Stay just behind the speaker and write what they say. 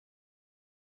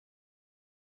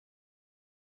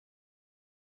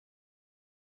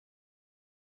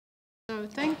So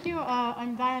thank you.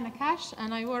 I'm Diana Cash,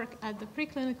 and I work at the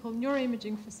preclinical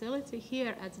neuroimaging facility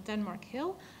here at Denmark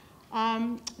Hill.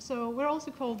 So we're also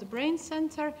called the Brain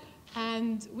Center,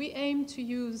 and we aim to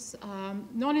use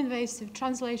non-invasive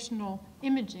translational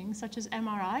imaging, such as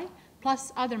MRI,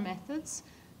 plus other methods,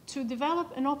 to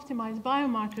develop and optimize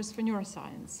biomarkers for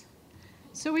neuroscience.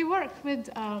 So we work with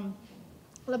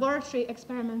laboratory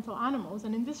experimental animals,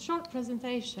 and in this short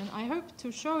presentation, I hope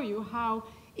to show you how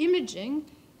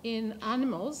imaging in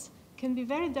animals can be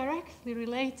very directly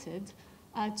related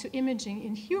to imaging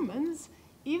in humans,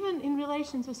 even in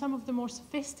relation to some of the more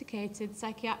sophisticated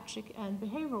psychiatric and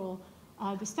behavioral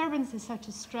disturbances such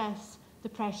as stress,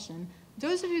 depression.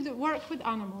 Those of you that work with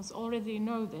animals already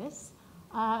know this,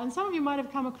 and some of you might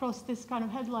have come across this kind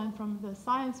of headline from the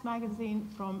Science magazine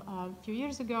from a few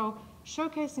years ago,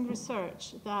 showcasing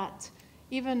research that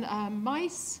even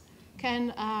mice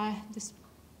can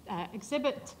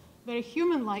exhibit very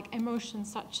human-like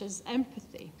emotions such as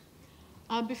empathy.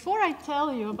 Before I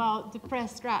tell you about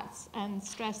depressed rats and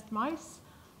stressed mice,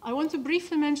 I want to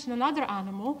briefly mention another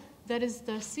animal that is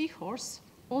the seahorse,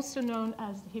 also known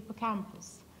as the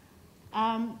hippocampus.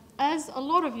 As a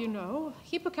lot of you know,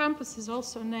 hippocampus is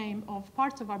also a name of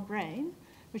part of our brain,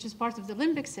 which is part of the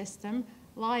limbic system,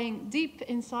 lying deep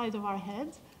inside of our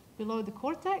head, below the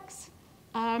cortex.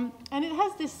 And it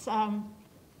has this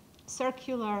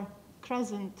circular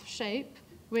crescent shape,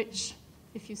 which,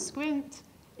 if you squint,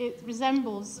 it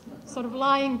resembles sort of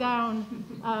lying down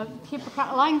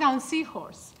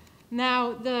seahorse.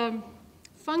 Now, the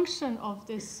function of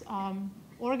this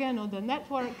organ or the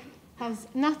network has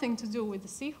nothing to do with the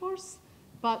seahorse,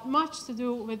 but much to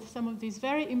do with some of these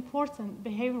very important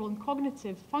behavioral and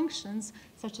cognitive functions,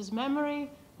 such as memory,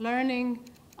 learning,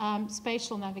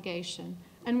 spatial navigation.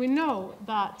 And we know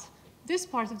that this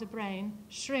part of the brain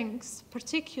shrinks,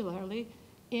 particularly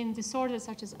in disorders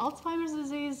such as Alzheimer's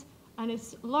disease, and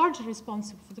it's largely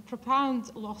responsible for the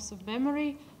profound loss of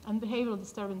memory and behavioral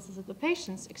disturbances that the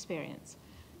patients experience.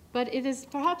 But it is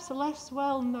perhaps a less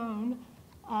well-known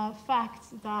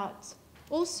fact that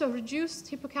also reduced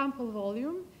hippocampal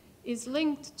volume is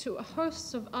linked to a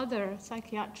host of other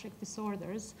psychiatric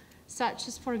disorders, such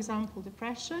as, for example,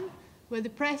 depression, where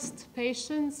depressed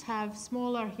patients have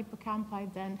smaller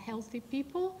hippocampi than healthy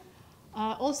people,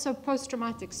 also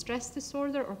post-traumatic stress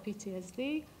disorder or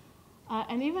PTSD,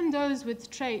 and even those with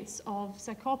traits of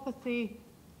psychopathy,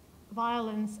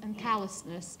 violence, and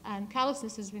callousness. And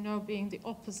callousness, as we know, being the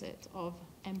opposite of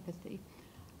empathy.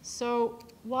 So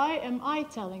why am I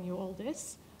telling you all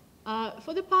this?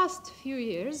 For the past few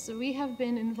years, we have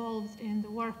been involved in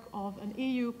the work of an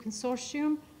EU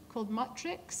consortium called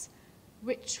Matrix,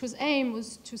 whose aim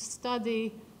was to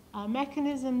study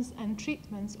mechanisms and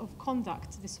treatments of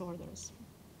conduct disorders.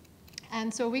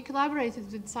 And so we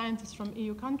collaborated with scientists from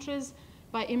EU countries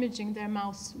by imaging their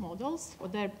mouse models, or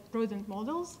their rodent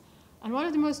models. And one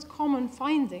of the most common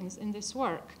findings in this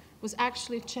work was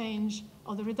actually change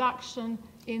or the reduction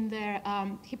in their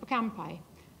hippocampi.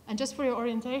 And just for your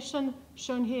orientation,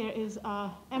 shown here is an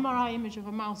MRI image of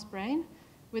a mouse brain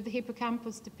with the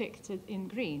hippocampus depicted in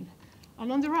green.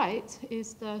 And on the right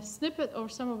is the snippet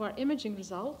of some of our imaging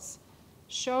results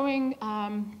showing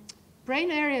brain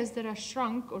areas that are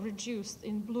shrunk or reduced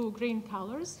in blue-green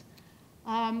colors.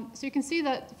 So you can see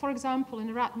that, for example, in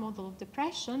a rat model of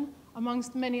depression,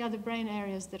 amongst many other brain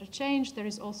areas that are changed, there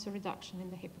is also reduction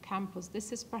in the hippocampus.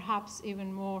 This is perhaps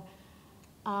even more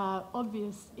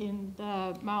obvious in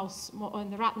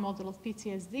the rat model of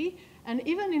PTSD. And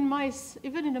even in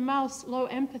a mouse low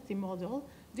empathy model,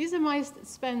 these are mice that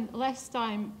spend less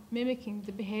time mimicking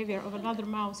the behavior of another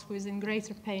mouse who is in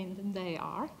greater pain than they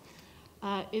are,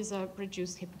 is a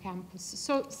reduced hippocampus.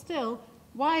 So still,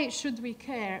 why should we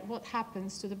care what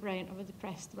happens to the brain of a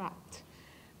depressed rat?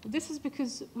 This is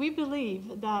because we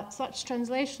believe that such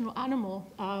translational animal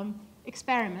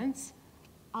experiments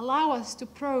allow us to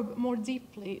probe more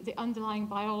deeply the underlying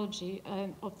biology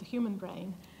of the human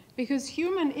brain. Because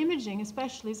human imaging,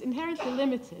 especially, is inherently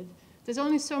limited. There's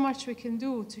only so much we can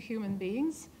do to human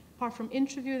beings, apart from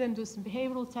interview them, do some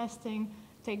behavioral testing,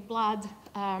 take blood,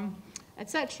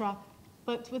 etc.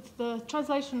 But with the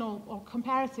translational or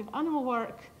comparative animal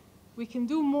work, we can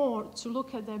do more to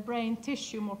look at their brain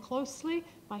tissue more closely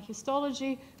by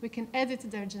histology. We can edit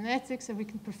their genetics, and we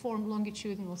can perform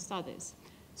longitudinal studies.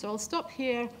 So I'll stop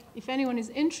here. If anyone is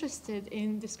interested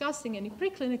in discussing any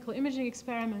preclinical imaging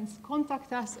experiments,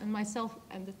 contact us, and myself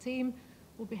and the team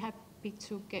will be happy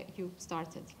to get you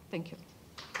started. Thank you.